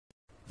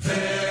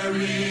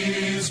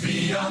there is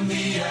beyond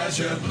the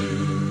azure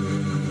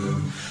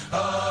blue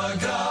a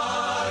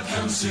God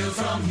concealed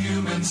from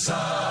human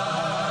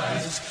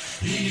sight.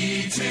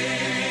 He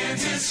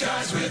tinted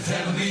skies with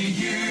heavenly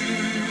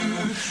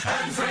hue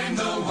and framed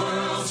the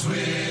worlds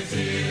with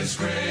his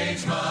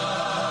great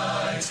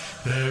might.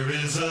 There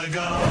is a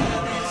God.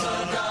 There is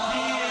a God.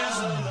 He is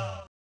a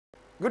love.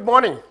 Good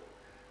morning,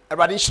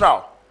 everybody.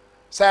 Shroud.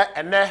 Say,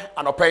 and there,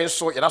 and open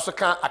so you also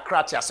can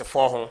akrati as a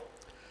for home.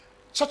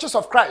 Churches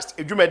of Christ,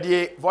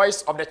 Ejumedie,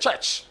 Voice of the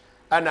Church,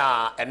 and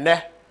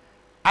there,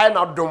 I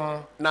not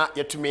dum na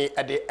yetumi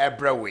at the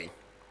Ebrewe.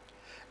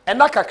 And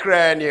na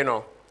kakra ni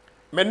no,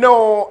 me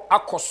no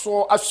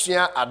akoso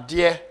asua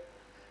ade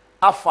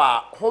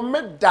afa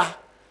homeda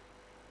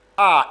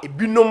a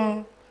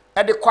ebinum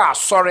e de kwa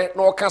asore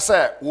na o ka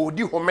se wo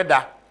di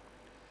homeda.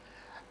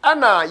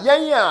 Ana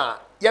yen a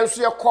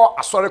yenso ye kɔ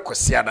asore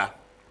kwasiada.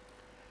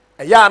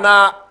 Eya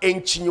na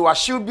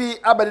enchinyiwahyew bi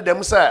abede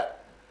dem se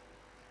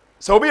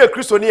obi ye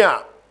kristoni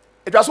a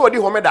etwa so odi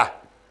homeda.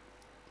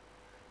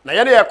 Na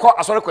yen ye kɔ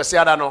asore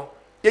kwasiada no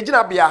ye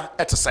gina bia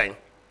etesen.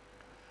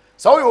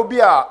 So we obi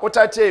a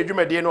otate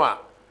edwumadie no a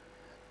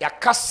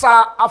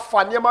yakasa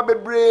afa niema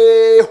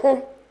bebre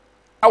ho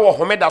awo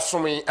homeda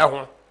somi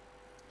ho.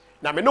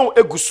 Na me no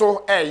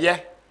eguso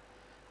eye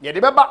ye de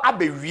beba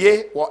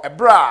abewie wo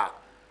ebra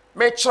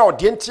me kire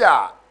odienti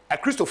a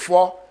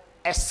kristofo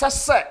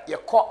esese ye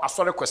kɔ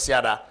asore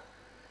kwasiada.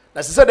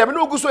 Na sese de me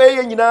no eguso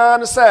eye nyina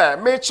ne se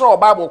me kire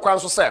Bible kwan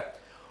so se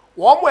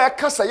wo mo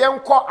ekasa ye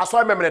nkɔ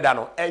asore memene da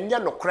no enye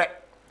nokre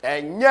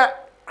enye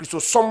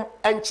kristosom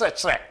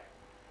enkyerɛkyerɛ.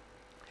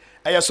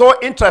 So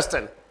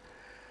interesting.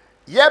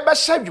 Ye be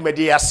hye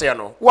dwumadi ase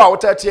no wo a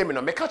wotatie mi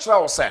no me ka kire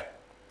wo se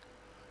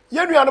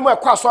ye nuanom e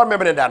kwa so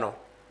memene da no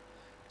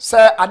se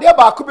ade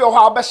ba ko bi ho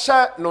a be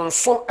hye no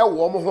nso e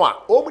wo mo ho a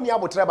o mu ni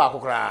abotre ba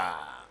kokora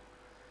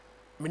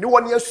me ni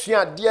woni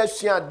asua ade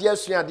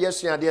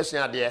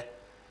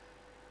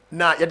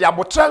na ye de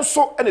abotre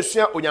nso e na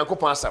sua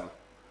onyankopon asam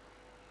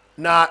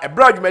na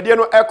ebra dwumadi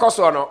no e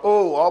koso no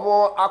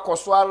omo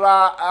akoso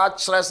ara a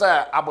kire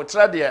se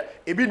abotre de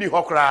ebi ni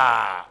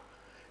hokora.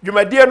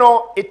 Dwumadie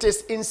no it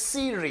is in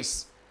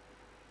series.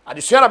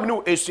 Adesua na me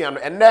no esua no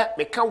enne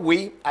me ka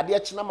we ade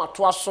akina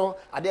mato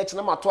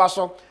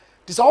aso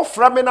ti se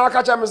ofra me na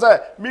aka cha me se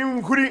me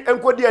nhuri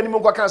enkodi anim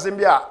nkwa kan se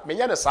bia me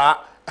nya ne saa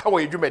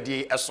awo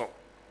dwumadie eso.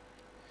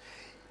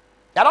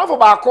 Ya na fo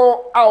ba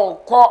ko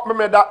awko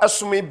memeda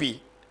esumi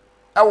bi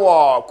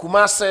ewo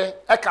Kumase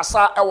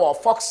ekasa ewo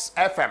Fox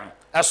FM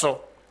eso.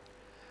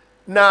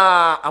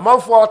 Na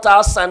amanfo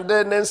ta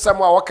sande ne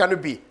nsam a waka no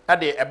bi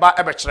ade eba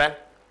ebekire.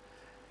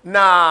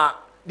 Na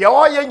the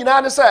all ye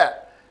nyina ne se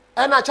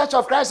ena Church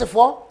of Christ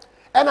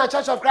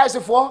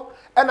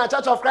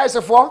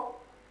for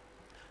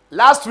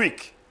last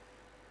week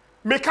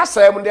me ka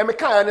say mu de me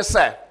ka ne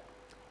se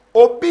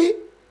obi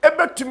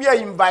ebetumi a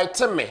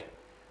invite me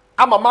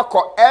ama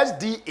makọ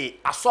SDA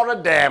asore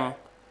dem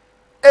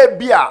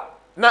ebia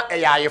na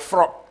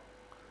eyayefro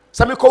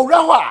se me ko wura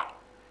ho a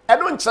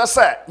eno nkyere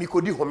se me ko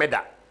di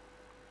homeda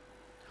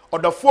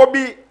odofo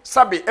bi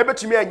sabe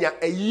ebetumi anya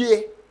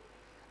ayie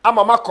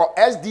ama makọ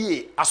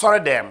SDA asore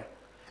dem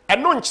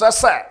eno nkyere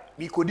se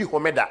mi kodi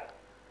homeda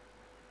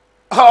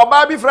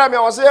oba bi fra me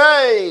wo se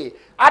hey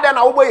ada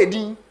na wo boye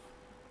din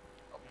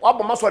wo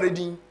bo masore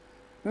din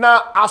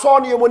na asọ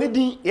ne yemo ni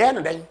din ye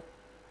ne den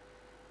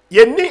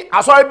ye ni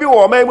asore bi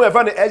wo man mu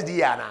efa ne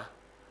SDA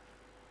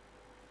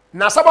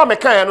na saba me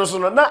kan no so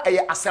no na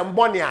eye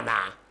asembone ana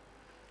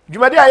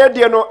dwumade aye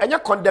de no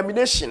enye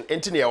condemnation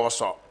enti ne ye wo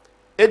so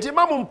enti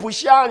ma mu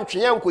mpuhia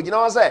ntwe nkogina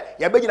wo se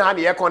ye begina ha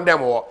ne ye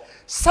condemn wo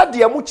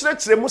sade mu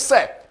kirekire mu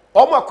se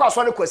omo akọ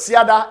aso ne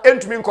kwasiada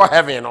entumi nko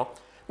heaven no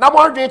na mo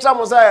adwen tra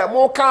mo se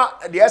mo ka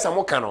de esa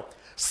mo ka no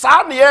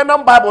sa ne ye na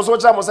Bible so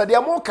tra mo se de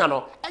mo ka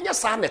no enye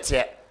sa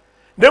nete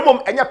na mom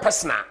enye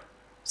personal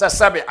se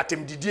sabe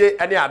atemdidie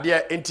ene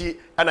ade enti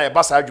na ye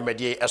basa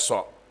adwumadie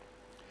eso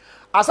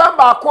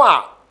asamba akọ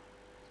a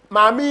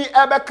mami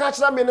ebe ka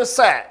kira me ne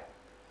se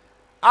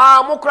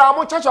mo kra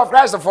mo Church of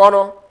Christ for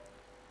no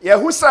ye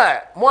hu se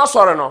mo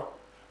asore no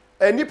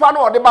enipa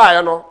no ode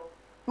baaye no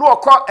no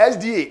okọ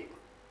SDA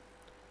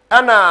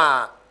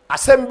ana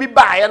asem bi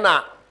baaye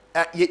na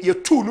ye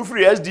tu no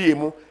free SDA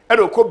mu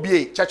ena okọ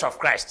bie Church of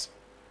Christ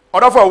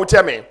odofo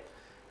awutie me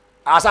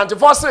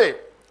asantifo se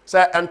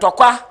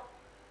entokwa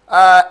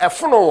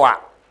efonowa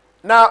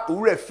na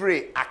owura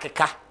free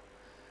akeka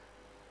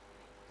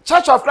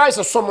Church of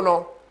Christ som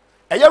no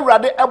eye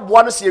wurade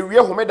eboa no se ewie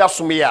homeda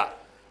som ya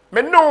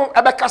me no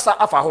ebekasa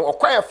afa ho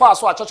okoye fa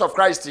so a Church of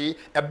Christ e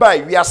ba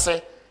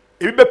wiase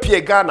ebi be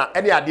pie Ghana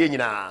ene ade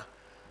nyina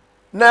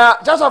na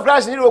Church of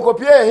Christ ni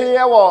okopie he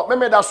e wo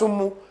memeda som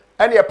mu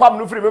ene e pam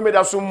no free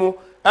memeda som mu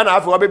ena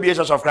afa obe bie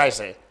Church of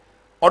Christ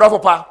odofo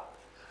pa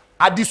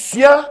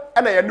adesua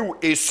ena ye no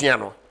esua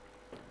no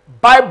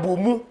Bible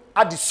mu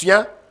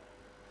adesua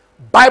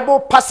Bible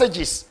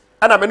passages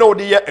ena me no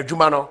de ye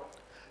adwuma no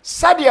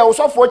sade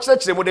usofo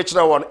kirekire mu de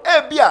kire won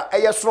e bia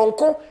eye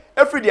soronko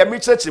efri de mi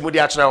kirekire mu de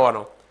akire won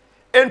no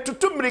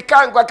entutu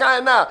mrika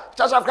nkwakan na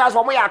Church of Christ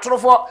for ya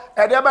atorofo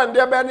e de ba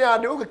nde ba ne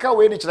ade o keka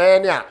we ni kire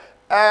ne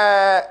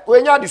a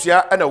we nya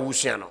adesua na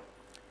wusua no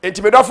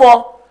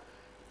entimedofo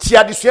ti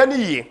adesua ni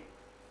yie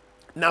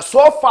na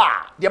so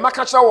far de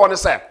maka kire wo ne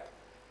se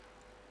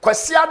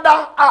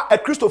kwasiada a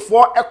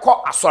kristofo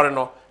ekọ asore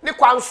no ne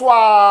kwanso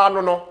a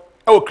no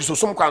e o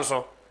kristosom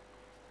kwanso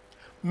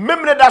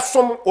memre da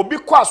som obi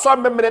kọ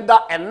asore memre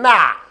da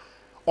ena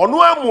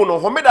ono amu no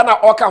homeda na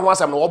oka ho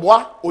asem no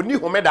woboa oni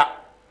homeda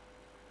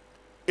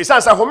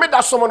isansa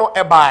homeda som no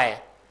ebae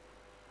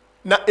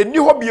na eni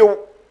ho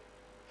bio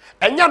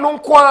enya no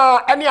nko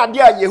a ene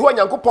ade a Yehowa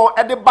Nyankopon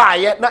ede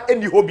baaye na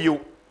eni ho bio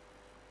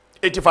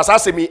eti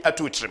fasasemi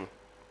atuotrim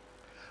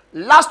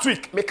last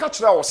week me catch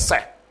ra o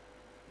say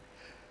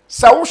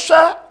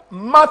Sausha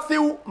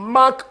Matthew,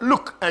 Mark,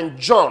 Luke, and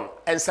John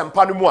and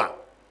Sampanumua.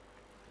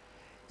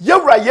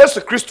 Yewra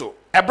Yesu Christo,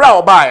 ebra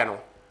obaye no.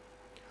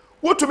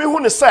 Wotumi hu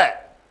ne say,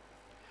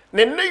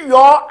 ne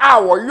yo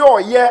a wo yo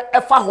ye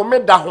efa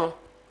homeda ho.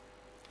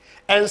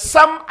 And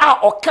some a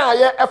oka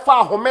ye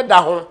efa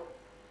homeda ho.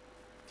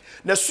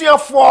 Na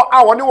suafo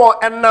a woni wo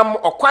enam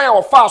okwan a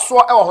wo fa so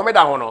e wo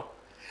homeda ho no.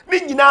 Ni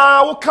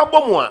nyina wo ka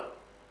bomu a.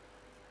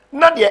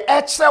 Na de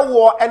eche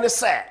wo ene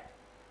say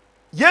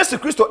Yesu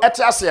Christo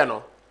ete ase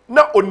no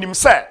na onim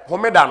se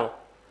homeda no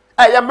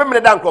ya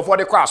memene da nkrofo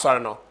de kwa asore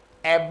no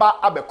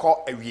eba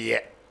abekọ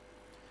awiye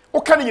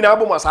wo kan nyina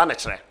abom asa na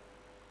kire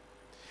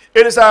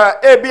enisa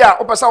bia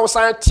opesa wo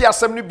san ti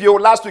asem no bio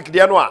last week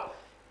de no a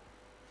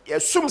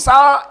yesum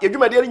sa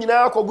yedwumade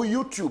nyina akọgu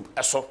YouTube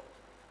eso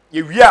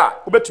ye wi a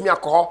obetumi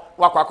akọ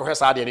na akọ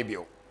sa de ne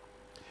bio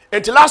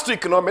enti last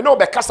week no me no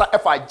be kasa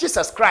efa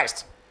Jesus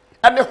Christ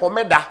ene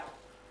homeda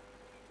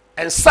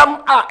and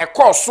some are a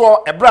course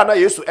so a brana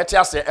Yesu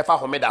etiase efa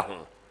homeda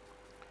ho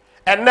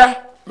enne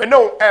me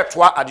no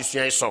etwa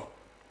adesua so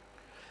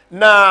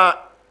na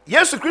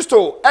Yesu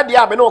Kristo ede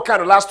a me no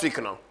kan last week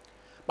no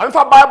ma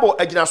mfa Bible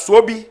agina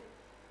so bi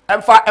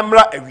emfa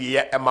emra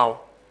awiye emawo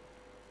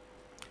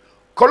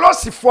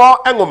Kolosifo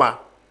engoma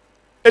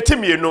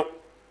etimienu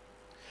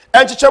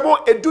enchichebo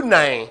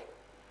edunan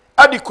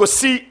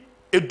adikosi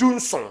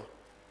edunson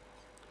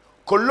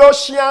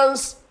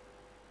Colossians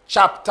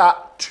chapter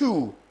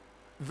 2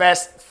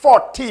 verse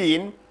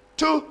 14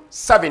 to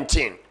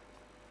 17.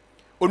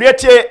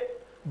 Unietie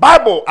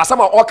Bible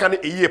asama okan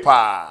eyiye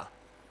pa.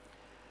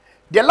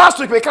 The last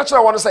week we catch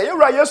one say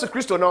Yewra Yesu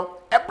Kristo no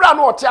ebra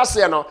no ote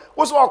ase no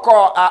wo so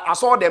call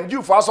aso dem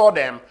Jew for aso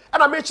dem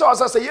and I make sure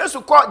say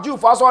Yesu call Jew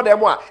for aso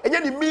dem a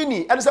enye ni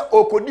meaning and say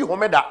okodi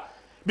homeda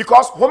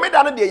because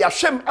homeda no de ya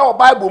hwem e wo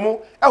Bible mu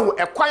ehu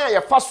ekwan a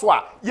ye fa so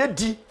a ye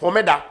di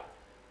homeda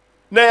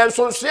na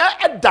ensonsia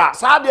eda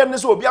saa de ne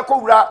so obi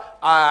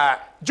akowura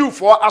Jew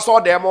for aso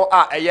dem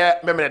a eye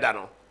memreda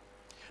no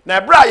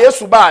na ebra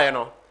Yesu baaye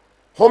no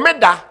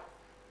homeda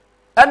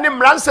ene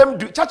mransem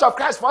du Church of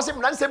Christ for sim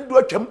mransem du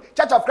atwam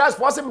Church of Christ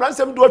for sim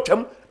mransem du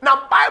atwam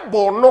na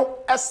Bible no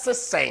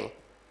esesen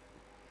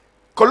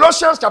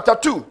Colossians chapter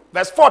 2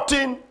 verse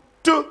 14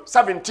 to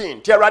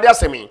 17 tie radio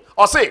asemi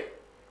or say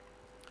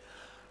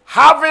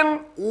having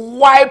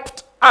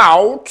wiped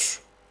out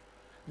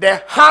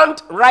the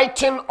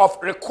handwriting of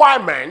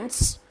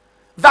requirements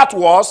that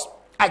was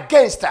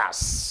against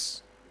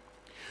us,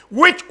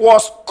 which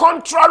was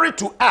contrary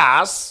to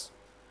us,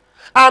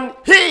 and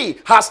he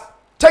has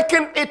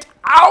taken it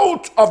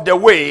out of the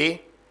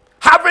way,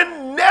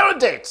 having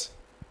nailed it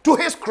to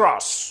his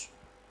cross.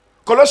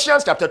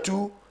 Colossians chapter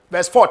 2,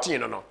 verse 14.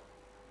 No.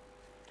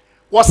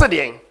 What's it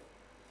saying?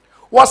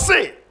 Was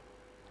it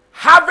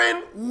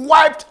having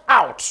wiped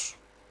out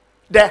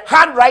the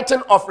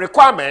handwriting of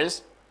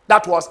requirements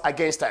that was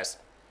against us?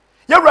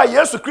 Yewra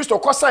Yesu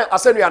Kristo kosan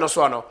asenu no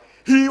so no.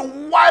 He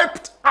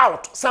wiped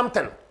out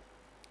something.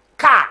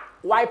 Car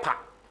wiper.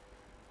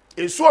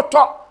 Ensuo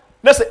to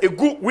na se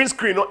egu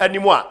windscreen no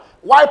animo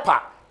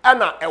wiper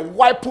ana e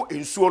wipe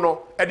ensuo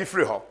no e di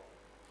free ho.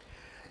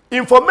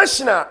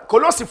 Information a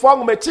Kolosifo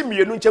ngomati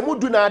mienu nchemu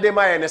du na ade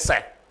maye ne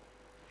se.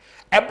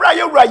 Ebra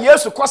Yewra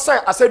Yesu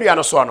kosan asenu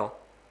no so no.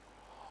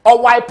 O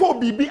wipe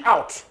bibi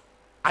out.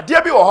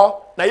 Ade bi wo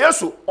ho na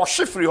Yesu o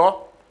hwe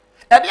ho.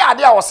 Ede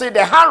ade a wo say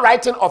the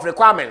handwriting of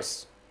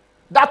requirements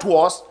that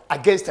was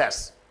against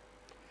us.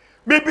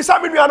 Maybe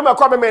some of you are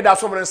not made that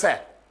someone say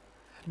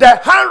the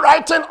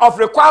handwriting of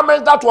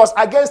requirements that was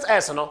against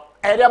us, no,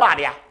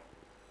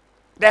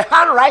 the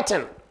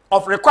handwriting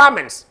of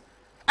requirements.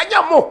 And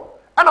you mo,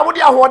 and I would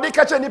have what they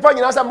catch any point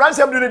in some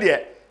ransom do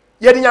it.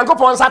 Yet in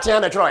Yankopon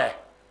Satan and Troy.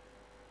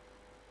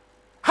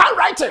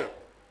 Handwriting.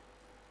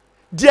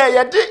 Dear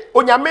Yedi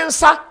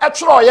Unyamensa at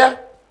Troy,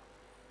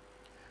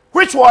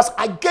 which was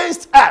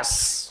against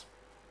us,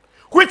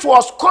 which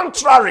was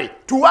contrary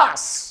to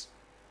us.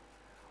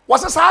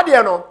 Was a sad,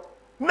 no?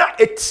 Na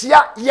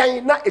etia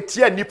yan na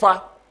etia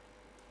nipa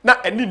na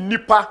eni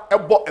nipa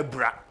ebo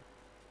ebra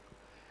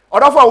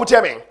odofo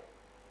awutie me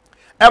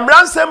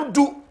emransem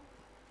du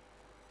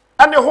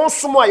ane ho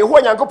somo a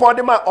Yehowa Nyankopon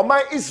de ma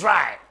oman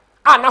Israel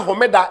ana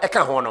homeda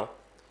eka ho no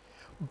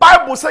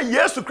Bible say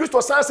Jesus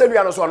Christ san say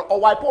no so no o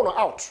wipe no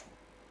out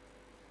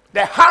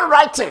the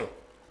handwriting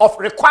of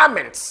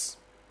requirements.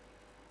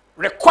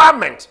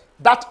 Requirement,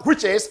 that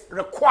which is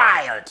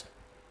required.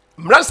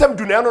 Mransem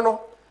du no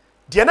no.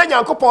 De na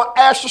Nyankopon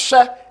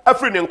ehwehwe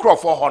afri ne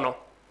nkrofo ho no.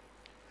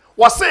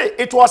 Was say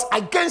it was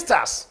against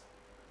us.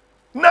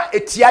 Na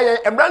etia ye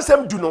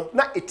mransem du no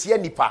na etia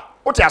nipa.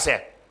 What you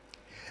say?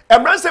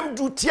 Mransem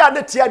du tia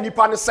na tia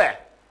nipa ne se.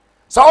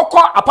 Sa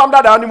okọ apam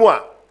dada ni mu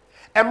a.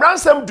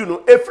 Mransem du no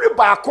efri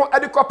baako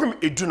ade kopim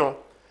edu no.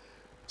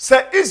 Se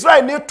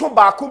Israel ne to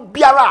baako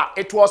biara,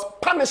 it was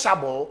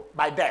punishable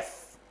by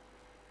death.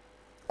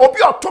 Obi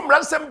otom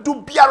mransem du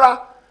biara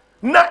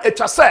na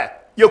etwa se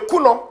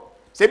yeku no.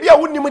 Se bia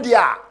wonim de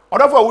a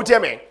odofo a wotie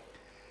me.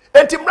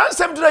 Enti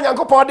mransem du na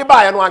Nyankopon de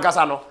baaye no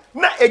ankasa no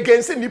na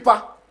egensi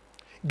nipa.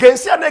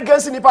 Gensi na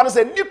egensi nipa no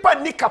se nipa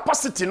ni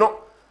capacity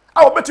no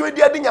a obetu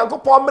di adi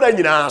Nyankopon mra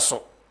nyina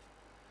so.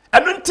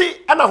 Enu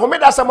nti ana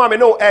homeda sama me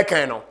no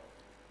eken no.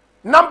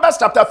 Numbers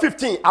chapter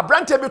 15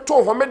 abrante bi to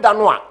homeda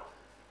no a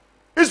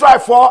Israel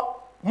for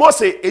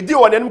Mose edi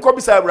wonanim ko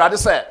bisa Awurade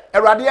se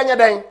Awurade yenye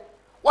den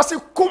wose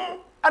kum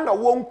ana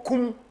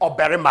wonkum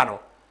oberema no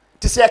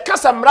ti se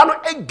kasa mra no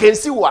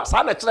egensi wa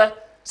sa na kire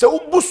se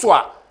ubuso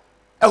a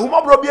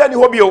ehumabro bia ni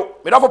hobio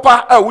me dafo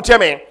pa a wutie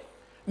me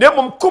na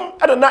mum kum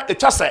ana na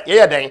etwa se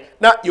ye den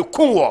na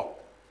yekum wo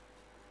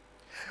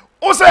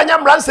o se nya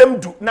mra nsem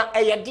du na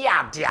eye de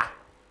adea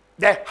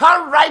the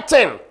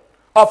handwriting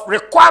of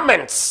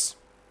requirements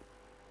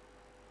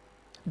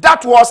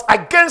that was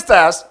against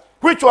us,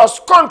 which was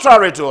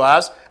contrary to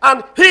us,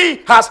 and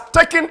he has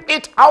taken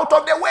it out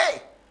of the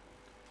way.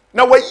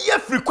 Now we ye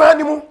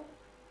frequent mu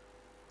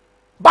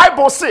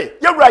Bible say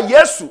yewra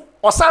Yesu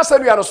osansa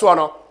nua no so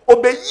no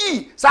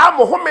obeyi sa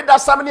Mohammed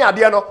asamni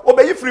ade no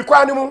obeyi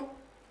frequent mu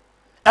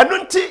enu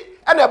nti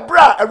ena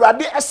bra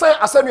Awurade esen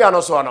asanua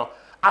no so no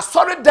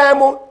asori dan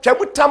mu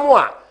twamutamu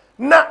a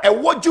na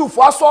ewo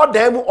Jewfo aso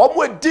dan mu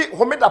omo edi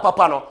homeda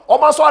papa no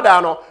omo aso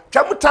dan no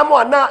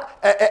twamutamu a na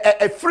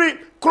free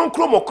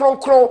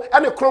kronkron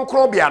ene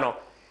kronkron bia no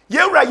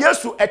yewra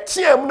Yesu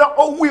etiem na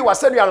owi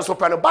wasanua no so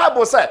pe no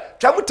Bible say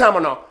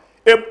twamutamu no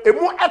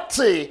emu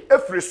ete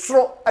efri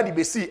soro ade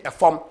besi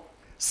efom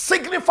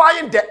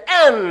signifying the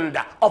end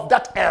of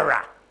that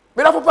era.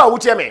 Me na papa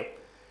wutie me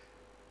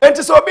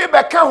enti so obi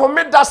be ka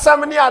homeda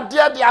samni ade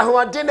de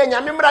ahoade na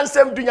nyame mra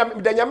nsem du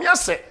nyame da nyame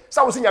ase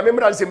sa wo se nyame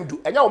mra nsem du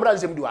enya wo mra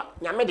nsem du a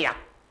nyame dia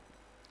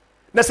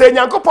na se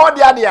Nyankopon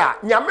dia dia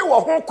nyame wo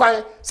ho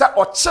kwan se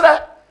o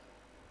kire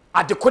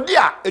adekode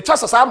a etwa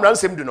sasa mra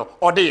nsem du no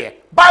ode ye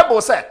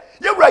Bible say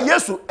yewura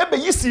Yesu ebe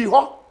yisi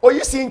ho o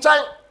yisi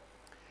nchan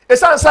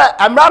esan say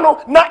amra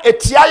no na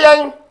etia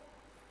yen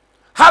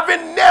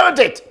having nailed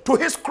it to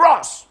his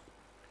cross.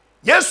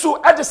 Yesu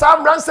ade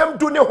sam ransem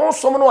du ne ho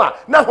som no a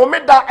na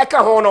homeda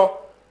eka ho no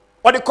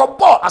o de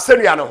kobo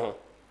asenua no ho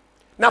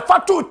na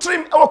fatu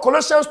trim e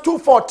Colossians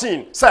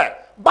 2:14 say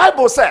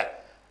Bible say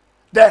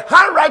the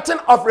handwriting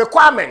of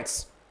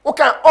requirements.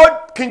 Okay,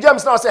 old King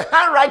James now say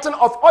handwriting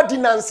of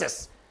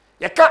ordinances.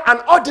 You can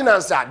an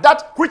ordinance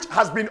that which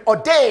has been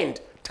ordained.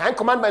 10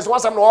 commandments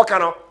once am no work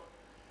no.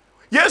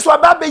 Yesu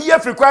ababe ye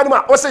frequent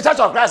ma o say Church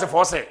of Christ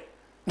for say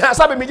na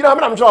sabe me gina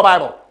na mjo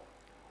Bible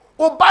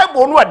o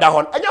Bible no ada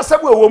hon anya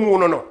sabe ewo mu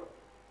no no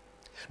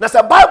na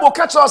say Bible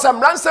catch us am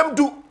ransom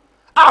du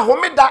a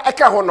homeda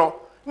eka ho no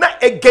na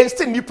against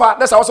nipa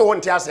na say also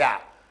won tia say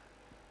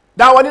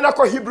that one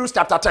in Hebrews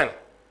chapter 10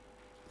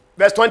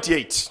 verse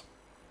 28.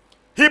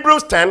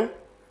 Hebrews 10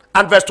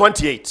 and verse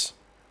 28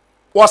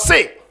 was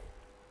say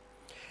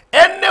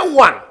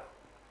anyone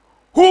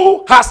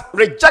who has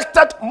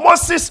rejected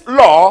Moses'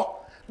 law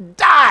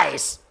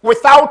dies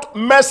without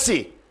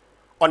mercy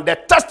on the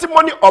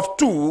testimony of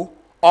 2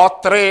 or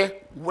 3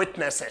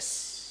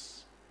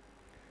 witnesses.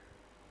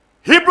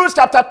 Hebrews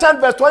chapter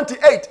 10 verse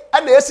 28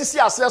 and the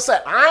ACC says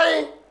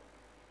I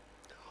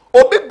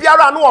obi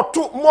biara no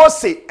oto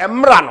Mose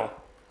emra no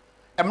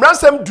emra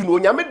nsem du no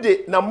nyame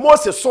de na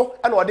Mose so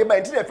and ode ba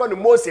nti na fa no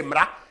Mose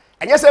mra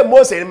enye se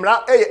Mose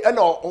mra e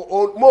na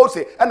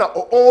Mose na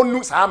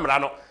onu sa mra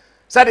no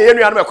said the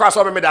enu anu e kwa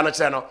so me da no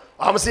kire no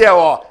am se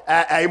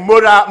e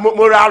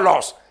moral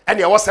laws and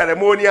e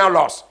ceremonial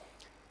laws.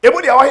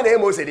 Emu dia wo he na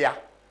Moses dia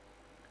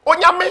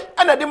onyame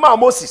ana de ma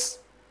Moses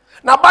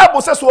na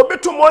Bible says obi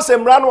to Moses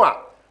mra no a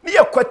ne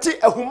yakwati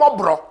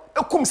ahumobro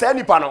ekum sa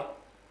nipa no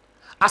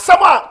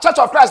asama Church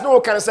of Christ no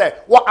can say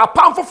what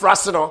apam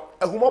fofrase no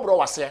ahumobro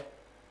wase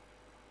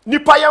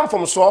nipa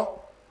yamfom so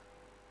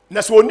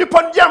na so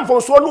nipa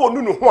yamfom so no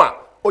onu no ho a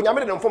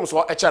onyame de mfom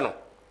so eche no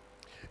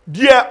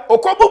die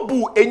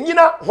okobubu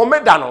enyina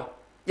homeda no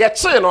ye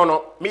che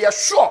no me ye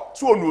sure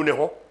so onu ne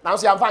ho na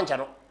so yamfa nche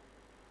no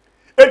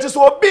enti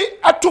so obi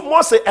ato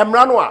Mose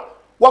emra no a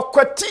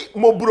wakwati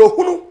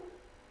mobrohunu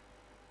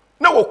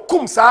na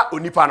wokum sa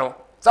onipa no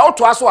sa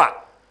woto aso a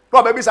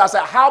no baby say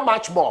how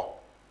much more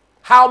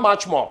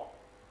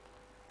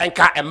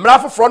enka emra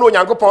foforo no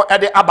Onyankopon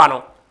ede aba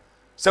no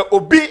se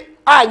obi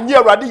anye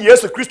Awurade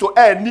Yesu Kristo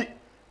ani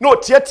na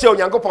otiatia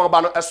Onyankopon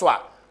aba no eso a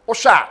wo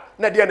hwa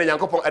na de na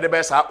Onyankopon ede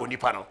be sa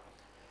onipa no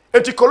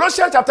enti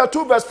Colossians chapter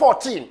 2 verse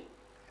 14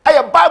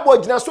 aya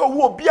Bible gina so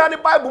wo obi ani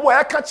Bible mo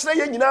ya ka kire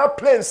ye nyina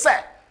plain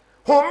say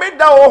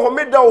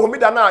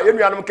homeda na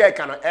enuanom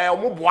keka no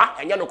omoboa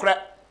enye nokre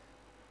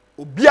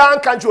obia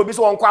nka nche obi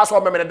so won kwa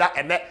so memere da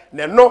ene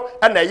ne no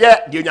na ye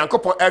de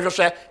Onyankopon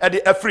ehwehwe e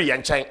de afiri ye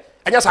nchen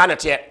enye sa na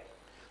te.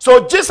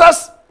 So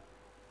Jesus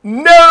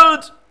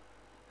nailed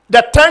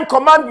the 10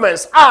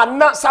 commandments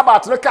na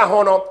Sabbath no ka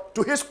ho no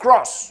to his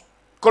cross.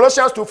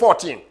 Colossians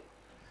 2:14.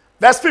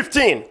 Verse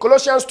 15,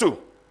 Colossians 2.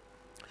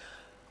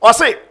 Or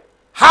say,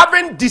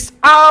 having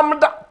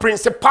disarmed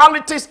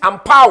principalities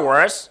and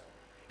powers,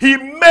 he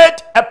made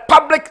a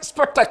public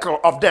spectacle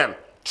of them,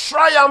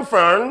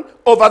 triumphant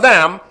over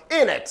them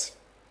in it.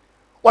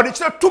 What it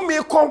said to me,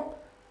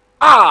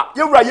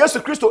 Yewra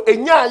Yesu Kristo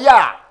enya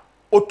ya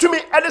otumi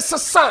ede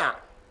sesa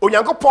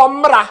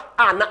Onyankopon mra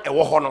na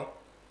ewo ho no.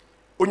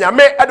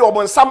 Onyame ede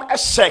obonsam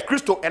ehye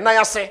Kristo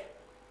enayase.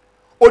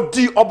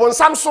 Odi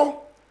obonsam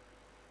so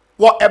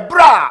wo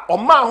ebra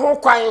oma ho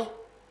kwan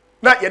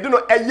na yede no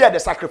eye the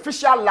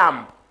sacrificial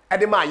lamb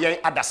ede ma yen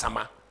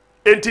adasama.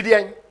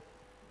 Entidien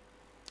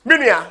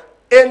Minia,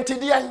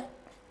 entidien.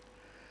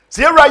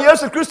 Si Yewra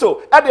Yesu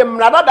Kristo ede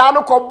mrada da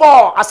no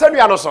kobo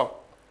asanua no so.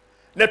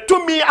 Ne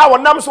tumi a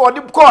wonam so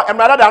odi ko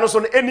mrada da no so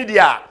no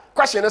enidia.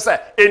 Question is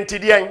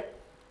entidien.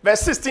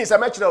 Verse 16 say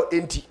mention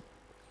enti.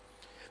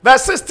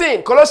 Verse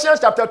 16 Colossians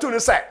chapter 2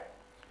 say,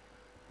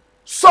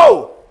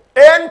 so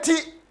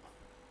enti,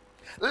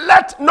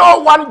 let no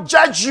one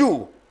judge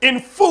you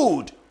in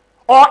food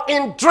or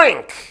in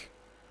drink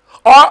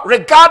or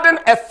regarding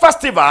a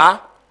festival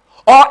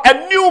or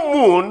a new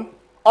moon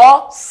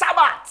or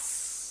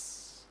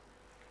Sabbath.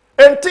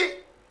 Enti,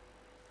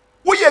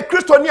 woye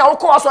Kristo ni a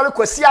woko asori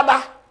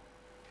kwasiada.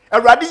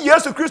 Awurade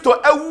Yesu Kristo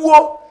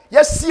awuo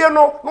yesie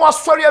no no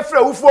asori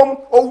afra wufuom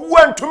owu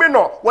antumi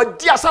no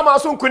wadi asama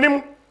so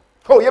nkunim.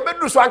 Ho ye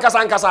bedu so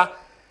ankasa.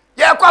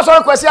 Ye kwa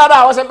asori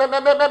kwasiada wo se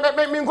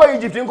me nko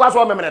Egypt nko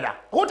asori memeda.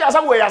 Ho ti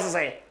asam we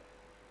yasese.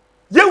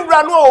 Ye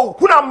wura no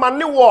huna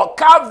mane wo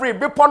Calvary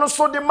bepo no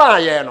so de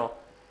maaye no.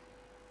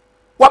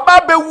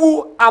 Waba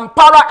bewu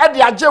ampara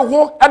ede agye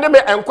wo ene me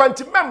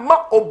enkwanti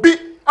memma obi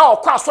a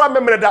okwa asori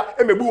memeda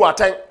emebu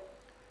waten.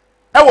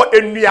 Ewo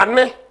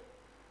enuane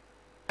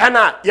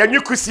ena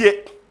yanyu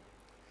kusie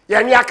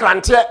yanyu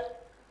akrante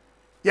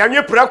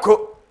yanyu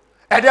prako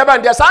ede ba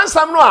nde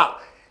sansam no a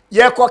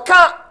ye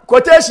koka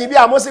quotation bi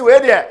amosi we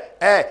de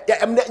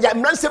ya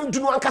mransem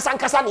dunu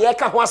ankasa na ye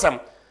ka ho asem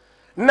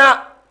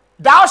na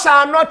thou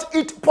shall not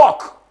eat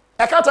pork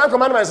e ka tan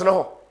commandments no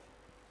ho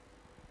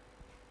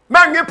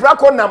manwe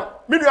prako nam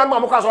minua no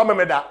amokwa so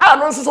memeda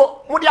no nso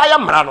so mudi aya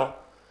mra no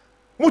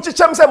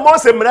muchichem se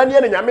Mose mra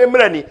ni nyame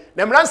mra ni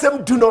na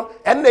mransem du no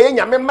enne ye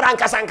nyame mra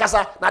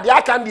ankasa na de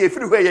aka de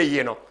efiri hwe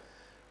ye no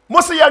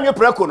Mose ya nwe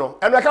prako no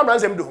eno aka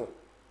mransem du ho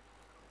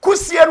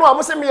kusie no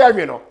amose me ya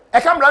nwe no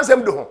aka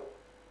mransem du ho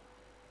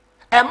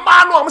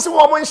emma no amose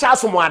wo mo nhya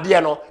asomo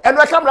ade no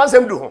eno aka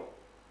mransem du ho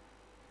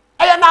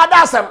eye na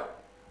adasem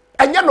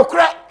enye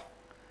nokre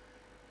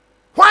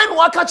hwan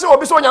no aka kire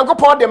obi so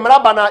Onyankopon de mra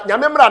ba na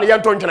nyame mra ne ye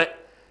ntontwene.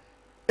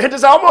 It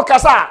is a homo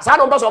kasa, son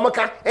of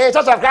Basomoka, a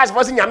church of Christ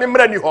was in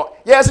Yamimrani ho.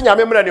 Yes, in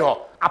Yamimrani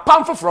ho. A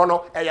pump for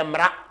frono, a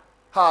yamra.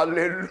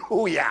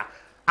 Hallelujah.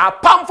 A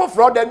pump for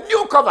fraud, the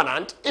new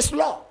covenant is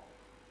law.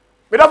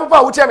 Without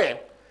Papa, who tell me.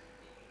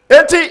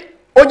 Eti,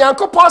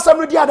 Onyanko Pasam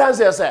Rudia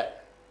dances,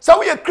 so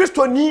we a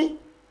Christoni.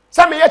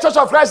 Some a church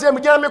of Christ, and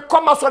we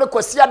come up for the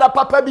Cosiada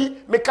Papa B,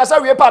 Mikasa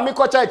Wepa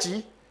Miko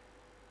Chachi.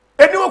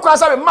 A new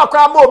Kwasa, Maka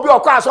Mobi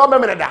or Kwasa or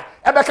Memeda.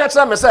 Ever catch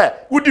them and say,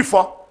 would you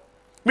for?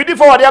 Me di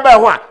forward ya ba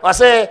ho a o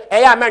se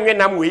eya manwe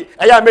nam we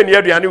eya mani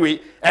aduane we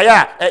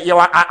eya ye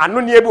wa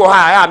anoni ebi ho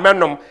a eya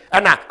mennom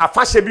na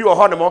afahye bi ho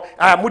ho no mo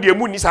mu de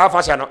mu ni sa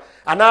afahye no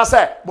ana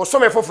se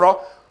bosome foforo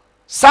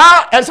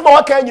sa ense ma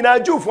waka nyina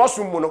jufo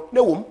som mu no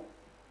na wom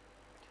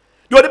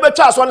de odi be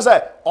twa so no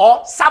se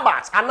o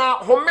Sabbath ana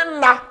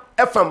homenna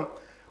efam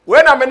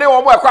we na me ne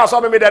wo mo ekwa so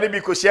me da bi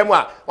ko hyiam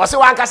a wo se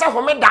wankasa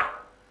homeda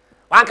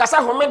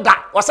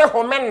wo se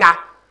homenna.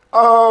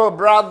 Oh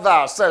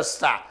brother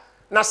sister,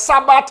 now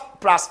Sabbath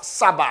plus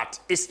Sabbath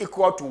is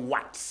equal to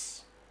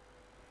what?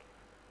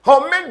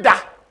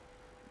 Homeda.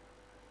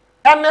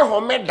 Ene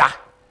homeda.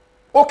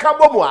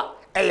 Okabomwa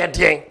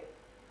eyedien.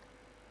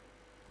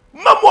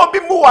 Mamo bi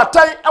mu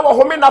watan ewo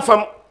homena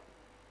fam.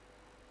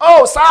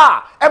 Oh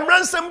sir,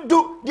 emransem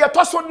du de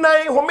toso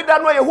nan homeda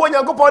no ye ho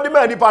Onyankopon de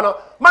ma nipa no.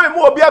 Ma me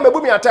mu obi a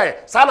mebu mi atan.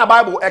 Sa na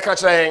Bible e ka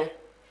kire.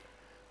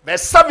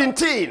 Verse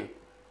 17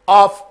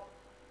 of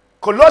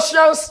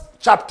Colossians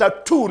chapter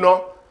 2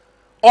 no,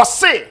 or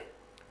say,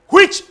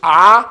 which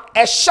are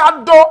a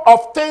shadow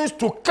of things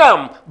to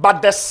come,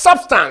 but the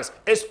substance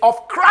is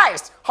of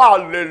Christ.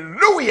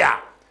 Hallelujah.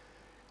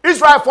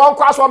 Israel for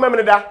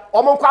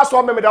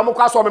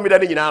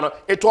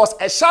it was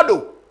a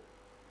shadow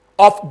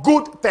of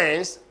good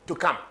things to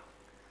come.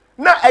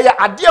 Na eya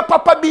adie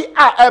papa bi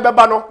a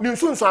ebeba no ni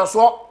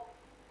nsunsuanso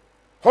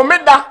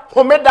homeda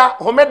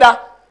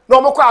no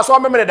omokwa aso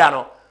memeda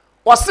no.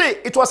 Or say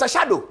it was a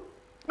shadow.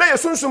 Na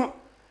yesunsum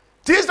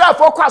Israel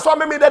for kwaso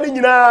memeda ni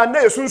nyina na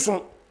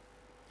yesunsum.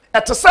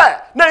 Ete se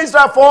na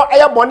Israel for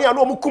eye bone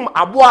anu omukum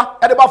aboa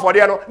ede ba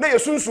fode no na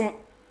yesunsum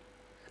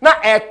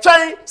na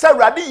etwen se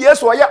Awurade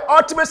Yesu oye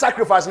ultimate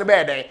sacrifice ne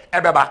be den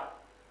ebeba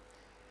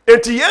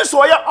enti Yesu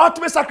oye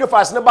ultimate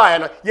sacrifice ne ba ye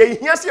no ye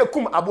hia se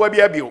ekum aboa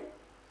bi abio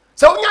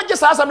se onya gye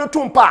saa asam no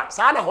tumpa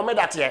saa na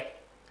homeda te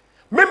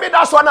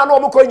memeda so na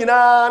omukọ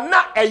nyina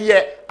na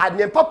eye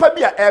adne papa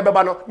bi a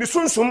ebeba no ni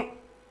sunsum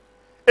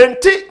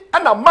enti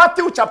ana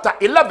Matthew chapter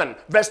 11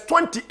 verse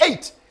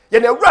 28 ye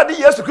na Awurade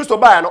Yesu Kristo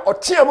ba ye no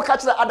otea mu ka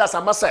kire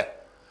adasama se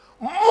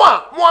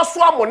mo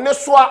aso amone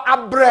so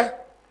abre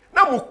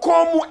na mu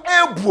komu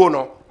ebuo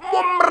no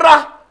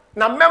momra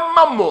na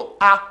memma mo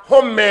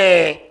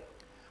ahome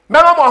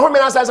memma mo ahome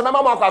na sense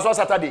memma mo akwaso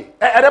Saturday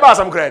de ba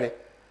asam kra ni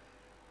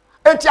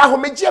enti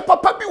ahomegye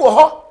papa bi wo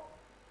ho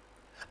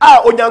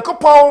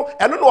onyankopon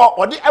eno no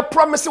ode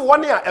promise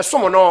woni a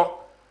esom no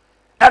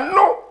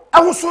eno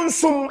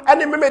ahosunsum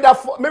ene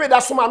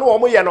memeda soma no wo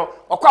mo ye no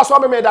okwaso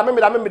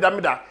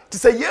memeda ti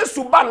se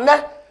Yesu ba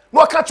ne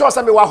no ka cho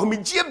se me wa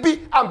ahomegye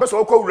bi ampeso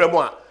okowura mu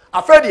a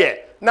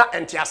afede na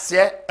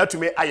entiase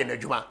atumi aye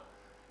n'adwuma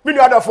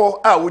minu adafo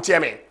a wotie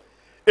me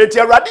enti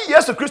Awurade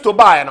Yesu Kristo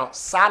baaye no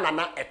saa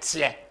na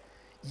etie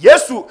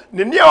Yesu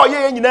ne ne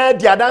oye nyina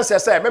di adanse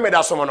se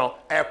memeda som no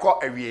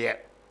ekọ awieye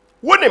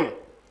wonim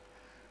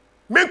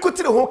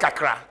menkutiri ho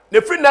kakra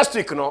ne free next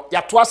week no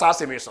ya to asa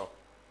asemi so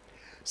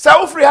sa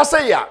wo free ha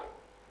se ya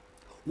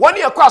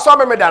woni ekọ aso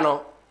memeda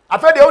no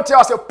afede wotie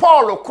o se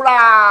Paul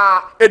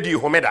kura edi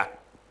homeda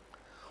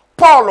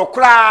Paul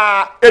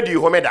kura edi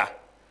homeda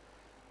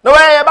no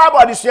way Bible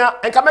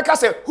adisua enka meka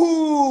say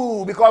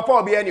who because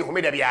Paul be any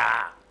homeda bia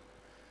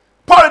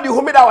Paul di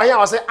homeda wa here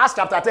o say Acts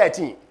chapter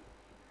 13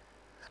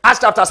 Acts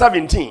chapter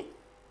 17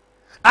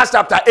 Acts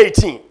chapter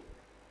 18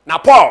 na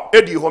Paul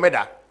edi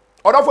homeda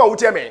odofo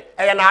wutie me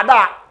eye na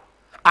ada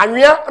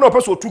anwea na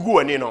opeso tugu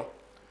ani no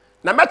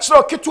na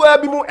metro ketua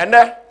bi mu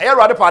ene eye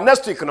rade pa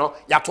next week no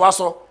ya to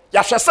aso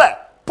ya hwe se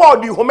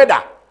Paul di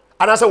homeda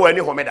anase wa ani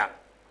homeda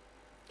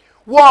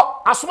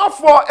wo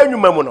asomafo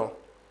enwuma mu no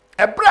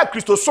ebra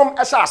Kristosom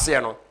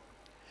ese no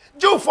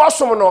Jewfo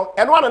som no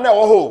eno ana na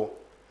ewo ho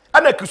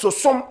ana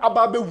Kristosom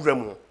aba bewura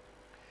mu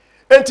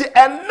enti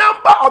a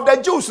number of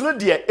the Jews no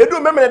de edu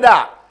memene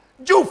da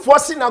Jewfo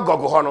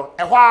synagogue ho no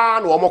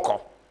ehwa na omokọ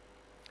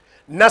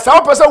na sa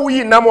opese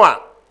wuyi nam a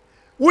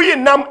wuyi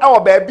nam ewo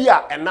ba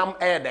bia enam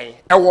eden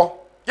ewo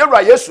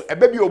yewura Yesu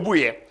ebe bi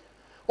obuye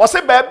wo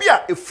se ba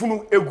bia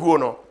efunu eguo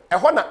no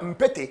ehọ na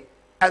mpete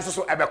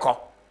enso ebekọ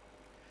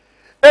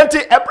enti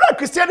ebra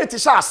Christianity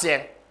sha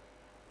ase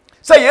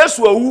say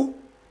Yesu awu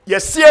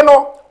yesie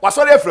no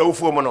wasore afra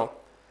wufuo mu no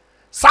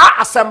sa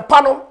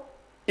asempa no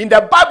in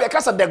the Bible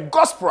because of the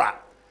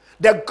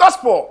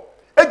gospel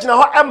ejina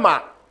ho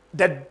emma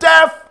the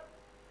death,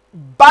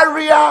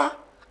 barrier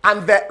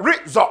and the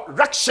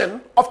resurrection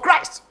of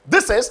Christ.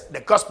 This is the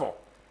gospel.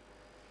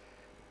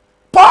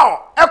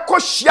 Paul eko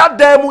hia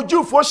demu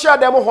Jewfo hia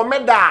demu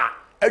homeda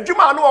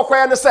adwuma no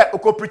okoye ne say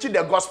oko preach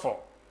the gospel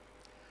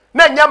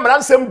na nya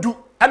mransem du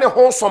ene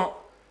honsom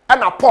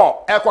na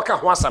Paul eko ka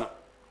ho asam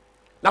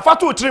na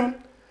fatu utrim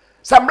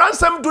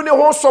samransem du ne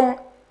honsom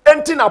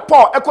enti na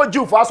Paul eko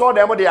Jewfo aso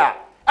demu de a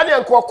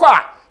ene nkokọ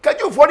a ka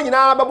Jewfo ni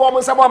nyina bebo mo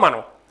nsam ama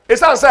no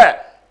esan say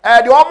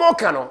de omo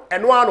ka no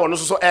eno ano no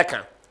so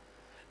eka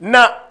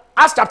na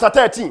Acts chapter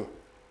 13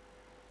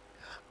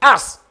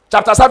 Acts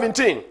chapter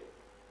 17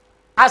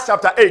 Acts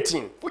chapter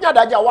 18 punya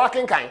daja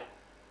walking kan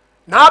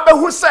na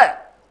abehu se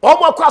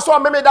omo akwaso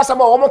memeda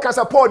sama omo kan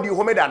se Paul di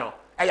homeda no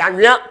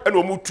eyanwea na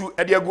omutu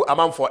ede agu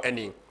amanfo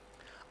ani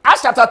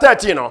Acts chapter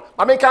 13 no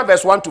mamenkan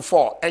verse 1 to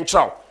 4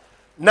 enchao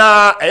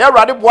na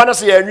eyawrade boa na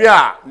se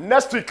yanwea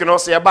next week no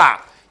se ba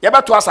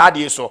yebeto asa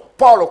ade so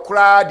Paul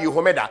kura di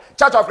homeda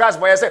Church of Christ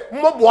boy say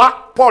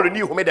mmoboa Paul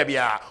ni homeda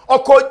bia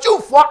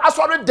okojufo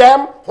asore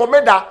dem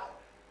homeda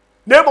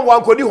nemo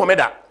wankodi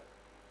homeda.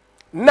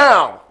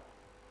 Now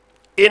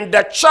in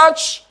the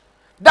church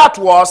that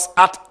was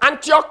at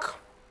Antioch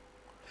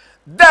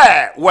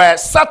there were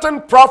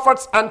certain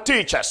prophets and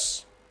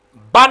teachers,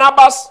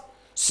 Barnabas,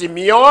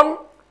 Simeon,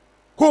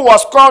 who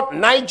was called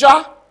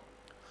Niger,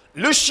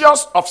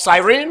 Lucius of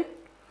Cyrene,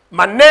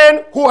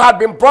 Manaen, who had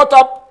been brought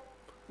up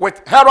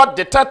with Herod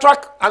the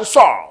Tetrarch, and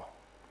Saul.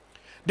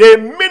 They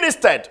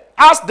ministered.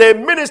 As they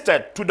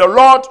ministered to the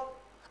Lord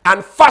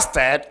and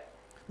fasted,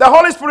 the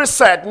Holy Spirit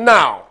said,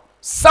 now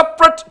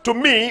separate to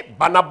me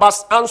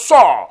Barnabas and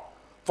Saul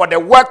for the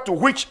work to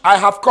which I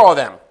have called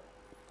them.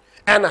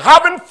 And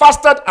having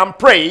fasted and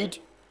prayed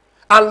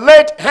and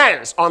laid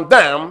hands on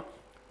them,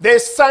 they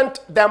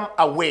sent them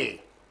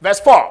away.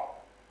 Verse 4.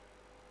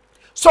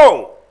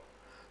 So,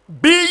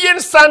 being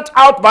sent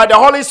out by the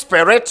Holy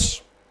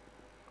Spirit,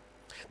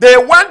 they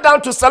went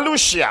down to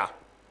Seleucia,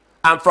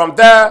 and from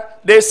there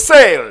they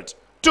sailed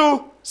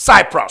to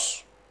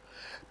Cyprus.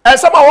 And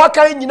some of what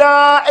kind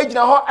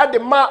at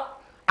the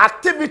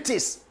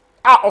activities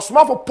are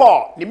osmafo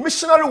Paul, the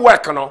missionary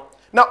work no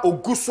na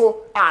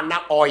oguso na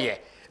oye.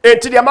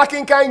 Enti the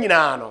making kind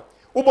no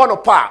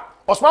ubono pa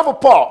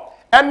osmafo Paul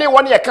any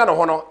one year kind of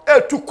hono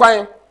tu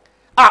kwan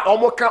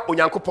omoka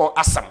onyankopon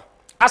asam.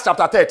 Acts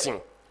chapter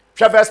 13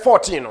 verse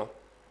 14 no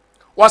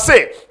was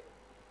say,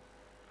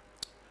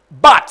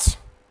 but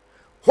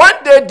When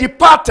they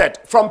departed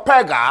from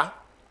Perga,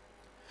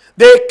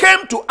 they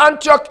came to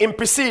Antioch in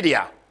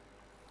Pisidia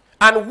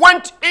and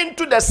went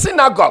into the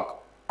synagogue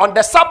on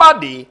the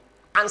Sabbath day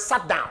and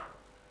sat down.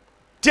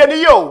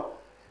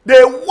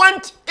 They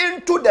went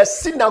into the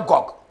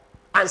synagogue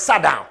and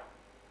sat down.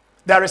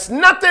 There is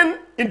nothing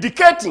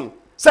indicating,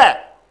 say,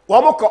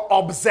 Wamoko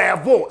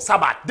observe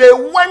Sabbath. They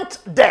went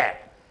there.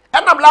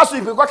 And last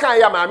week, because I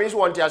am, I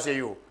want to say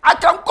you. I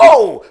can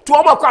go to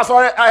Wamoko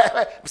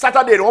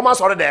Saturday, Woman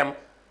saw them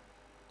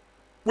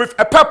with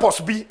a purpose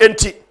be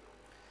empty.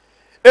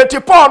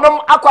 Enti Paul nom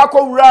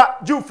akwakọ wura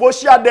Jewfo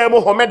hia dem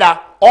homeda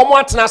omo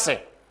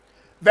atenase.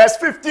 Verse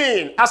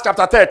 15, Acts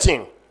chapter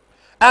 13.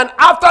 And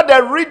after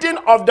the reading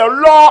of the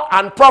law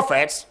and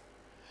prophets,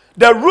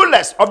 the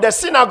rulers of the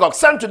synagogue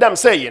sent to them,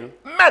 saying,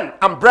 Men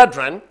and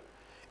brethren,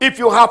 if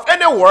you have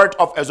any word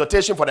of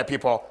exhortation for the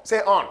people, say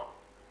on.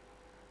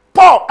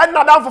 Paul and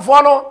Nadam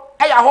for no,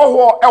 eya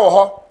ho e wo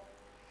ho.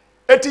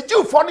 Eti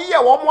Jewfo no ye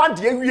wo mo ade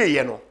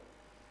awie no.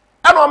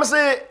 And I'm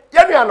say,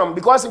 Yanuanom,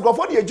 because in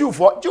Crawford, a Jew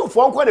for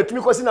Uncle to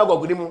me,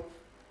 synagogue.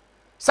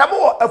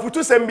 Samuel, a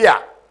futu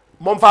sembia,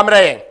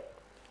 Monfamre.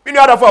 In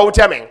order for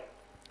tell me.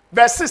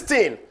 Verse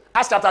 16,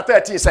 Acts chapter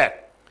 13 said,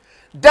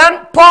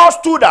 Then Paul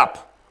stood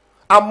up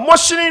and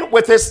motioning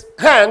with his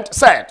hand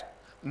said,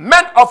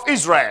 Men of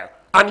Israel,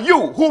 and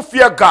you who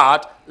fear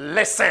God,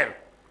 listen.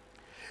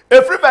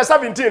 Every verse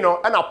 17, and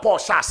a Paul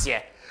shas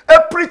here. A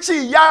preachy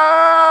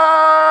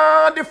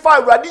ya the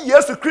fire ready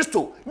Jesus Christ,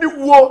 ni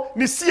wo,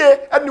 ni sie,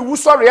 and ni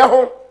wusori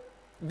home.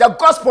 The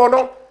gospel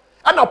no,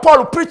 and a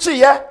Paul preachy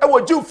ya, and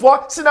what Jew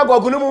for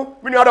synagogue no,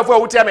 many other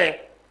for tell me.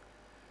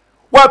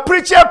 Well,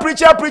 preacher, and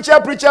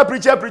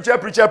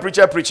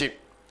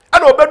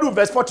obedu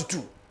verse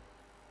 42.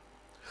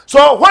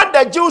 So when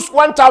the Jews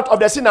went out of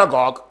the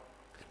synagogue,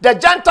 the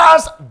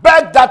Gentiles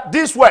begged that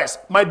these words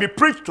might be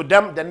preached to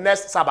them the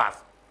next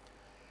Sabbath.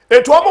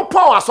 It was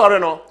Paul asore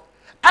no,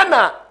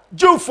 and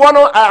Jew for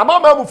no,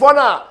 amama for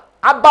no,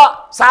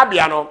 Abba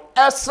Sabiano,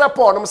 Esra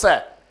Paul no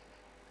say.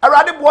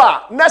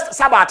 Next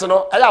Sabbath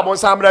no,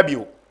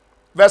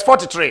 verse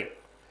 43.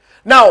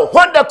 Now,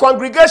 when the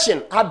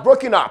congregation had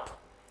broken up,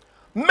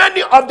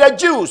 many of the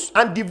Jews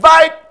and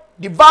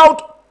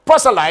devout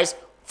proselytes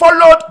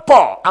followed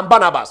Paul and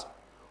Barnabas,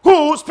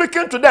 who,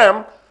 speaking to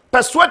them,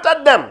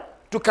 persuaded them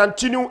to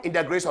continue in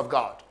the grace of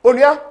God.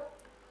 Onya,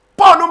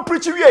 Paul no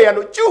preach we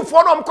no Jew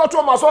for no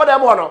mkoto ma so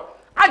dem no.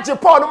 Age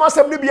Paul no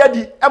masem ni bia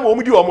di e ma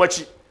omudi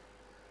omochi.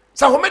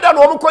 Sa homeda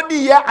no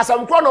omkodi ye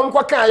asamkro no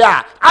omkokan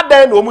ya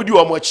adan no omudi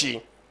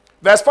omochi.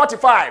 Verse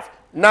 45.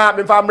 Na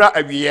memfamra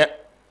awiye.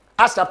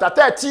 Acts chapter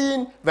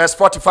 13 verse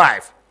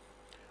 45.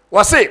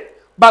 Was it?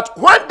 But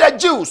when the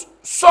Jews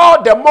saw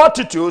the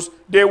multitudes,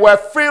 they were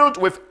filled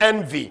with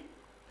envy,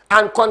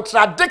 and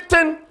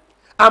contradicting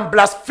and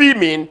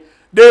blaspheming,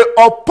 they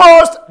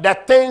opposed the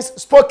things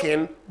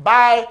spoken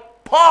by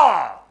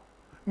Paul.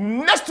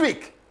 Next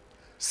week,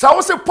 so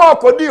we say Paul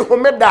kodi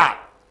homeda.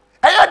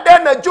 Eya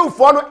den na Jew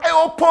for no e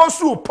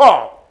oppose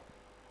Paul.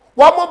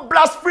 Wa mo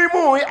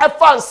blaspheme e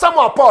fan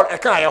some Paul e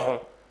kan ye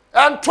ho.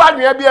 And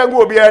twanwe bia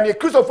ngu obi ani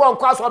Christopher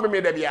nkwa so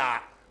me da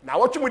bia. Na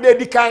wotu mu de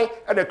dikan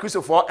e na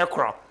Christopher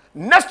ekro.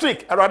 Next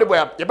week, erade boy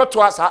ye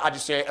beto asa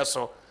adise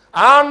eso.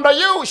 And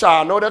you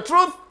shall know the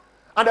truth,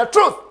 and the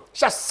truth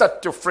shall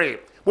set you free.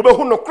 Mo be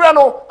hu no kra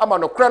no ama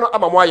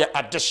mo aye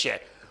adehye.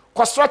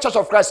 Kwasra Church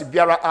of Christ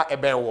biara a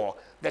ebenwo.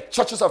 The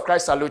Churches of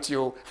Christ salute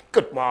you.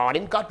 Good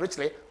morning. God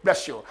richly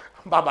bless you.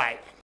 Bye-bye.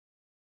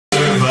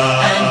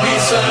 And be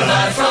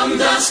survived from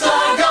the start.